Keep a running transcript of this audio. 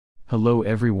Hello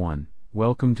everyone,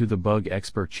 welcome to the Bug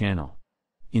Expert channel.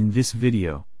 In this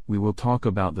video, we will talk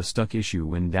about the stuck issue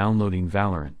when downloading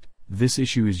Valorant. This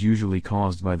issue is usually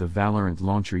caused by the Valorant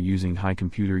launcher using high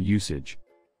computer usage.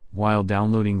 While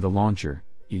downloading the launcher,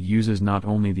 it uses not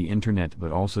only the internet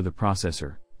but also the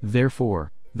processor.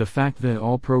 Therefore, the fact that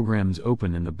all programs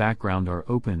open in the background are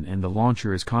open and the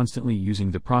launcher is constantly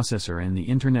using the processor and the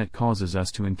internet causes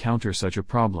us to encounter such a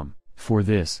problem. For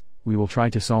this, we will try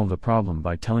to solve the problem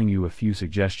by telling you a few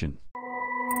suggestions.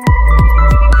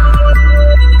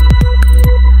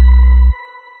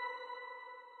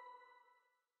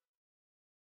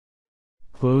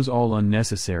 Close all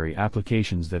unnecessary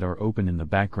applications that are open in the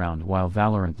background while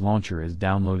Valorant launcher is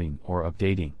downloading or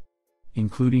updating,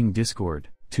 including Discord.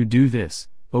 To do this,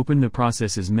 open the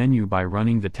Processes menu by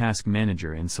running the Task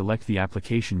Manager and select the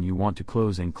application you want to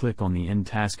close and click on the End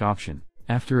Task option.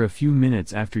 After a few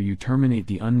minutes after you terminate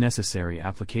the unnecessary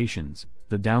applications,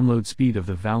 the download speed of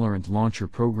the Valorant launcher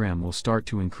program will start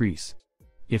to increase.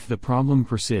 If the problem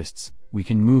persists, we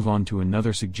can move on to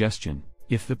another suggestion.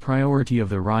 If the priority of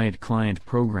the Riot client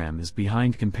program is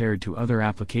behind compared to other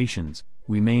applications,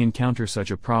 we may encounter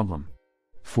such a problem.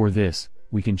 For this,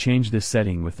 we can change this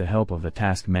setting with the help of the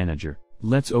Task Manager.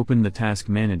 Let's open the Task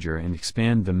Manager and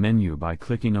expand the menu by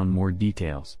clicking on More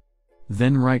Details.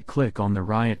 Then right-click on the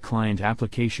Riot Client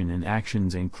application in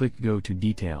Actions and click Go to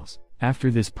Details.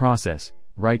 After this process,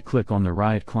 right-click on the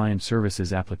Riot Client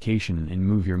Services application and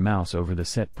move your mouse over the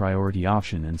Set Priority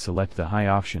option and select the High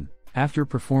option. After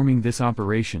performing this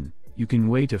operation, you can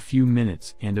wait a few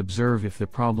minutes and observe if the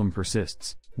problem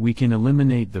persists. We can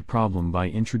eliminate the problem by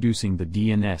introducing the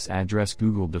DNS address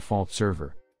Google Default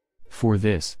Server. For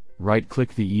this,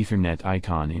 right-click the Ethernet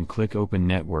icon and click Open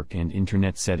Network and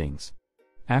Internet Settings.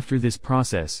 After this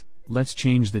process, let's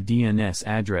change the DNS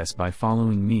address by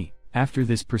following me. After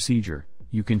this procedure,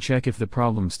 you can check if the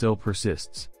problem still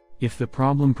persists. If the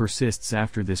problem persists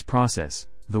after this process,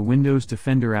 the Windows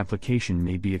Defender application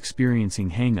may be experiencing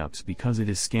hangups because it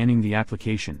is scanning the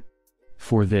application.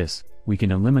 For this, we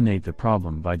can eliminate the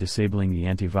problem by disabling the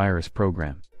antivirus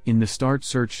program. In the Start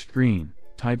search screen,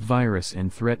 type Virus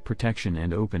and Threat Protection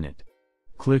and open it.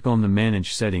 Click on the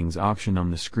Manage Settings option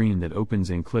on the screen that opens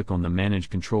and click on the Manage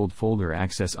Controlled Folder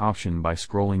Access option by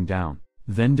scrolling down.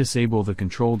 Then disable the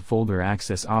Controlled Folder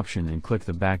Access option and click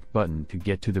the back button to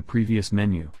get to the previous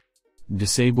menu.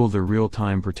 Disable the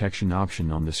Real-Time Protection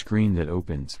option on the screen that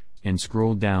opens, and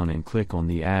scroll down and click on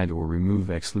the Add or Remove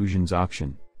Exclusions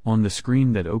option. On the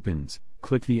screen that opens,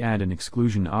 click the Add an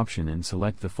Exclusion option and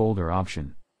select the Folder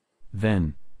option.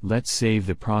 Then, let's save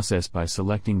the process by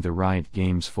selecting the Riot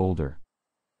Games folder.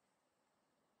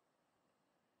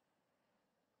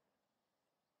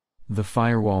 The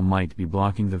firewall might be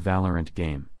blocking the Valorant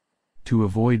game. To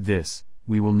avoid this,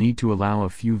 we will need to allow a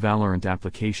few Valorant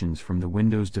applications from the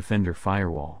Windows Defender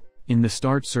firewall. In the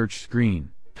Start search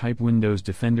screen, type Windows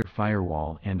Defender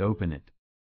Firewall and open it.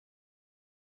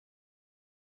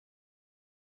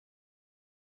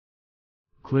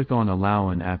 Click on Allow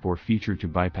an app or feature to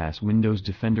bypass Windows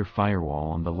Defender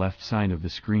Firewall on the left side of the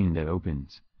screen that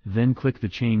opens. Then click the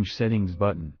Change Settings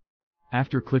button.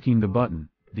 After clicking the button,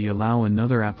 the Allow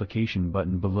Another Application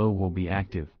button below will be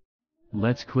active.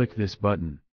 Let's click this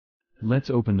button. Let's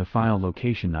open the file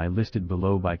location I listed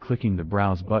below by clicking the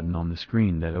Browse button on the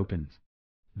screen that opens.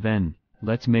 Then,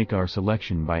 let's make our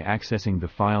selection by accessing the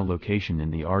file location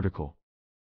in the article.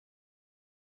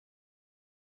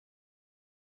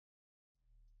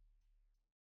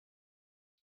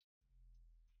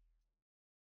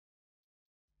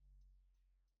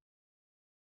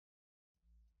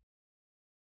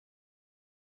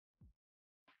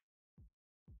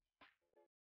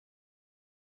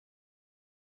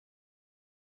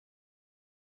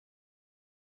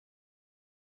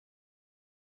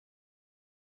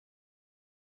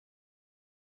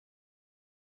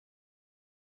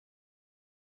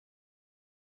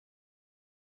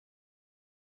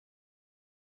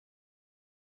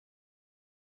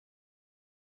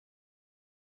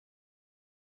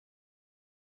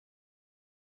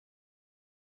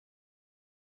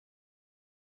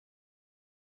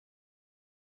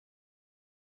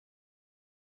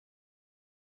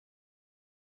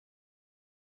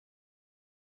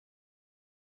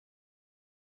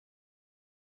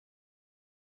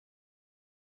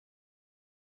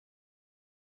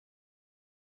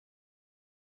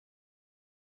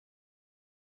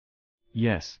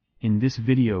 Yes, in this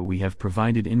video we have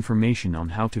provided information on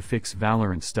how to fix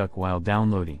Valorant stuck while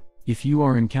downloading. If you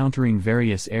are encountering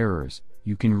various errors,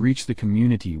 you can reach the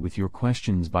community with your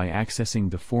questions by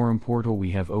accessing the forum portal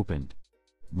we have opened.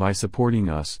 By supporting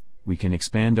us, we can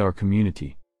expand our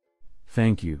community.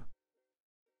 Thank you.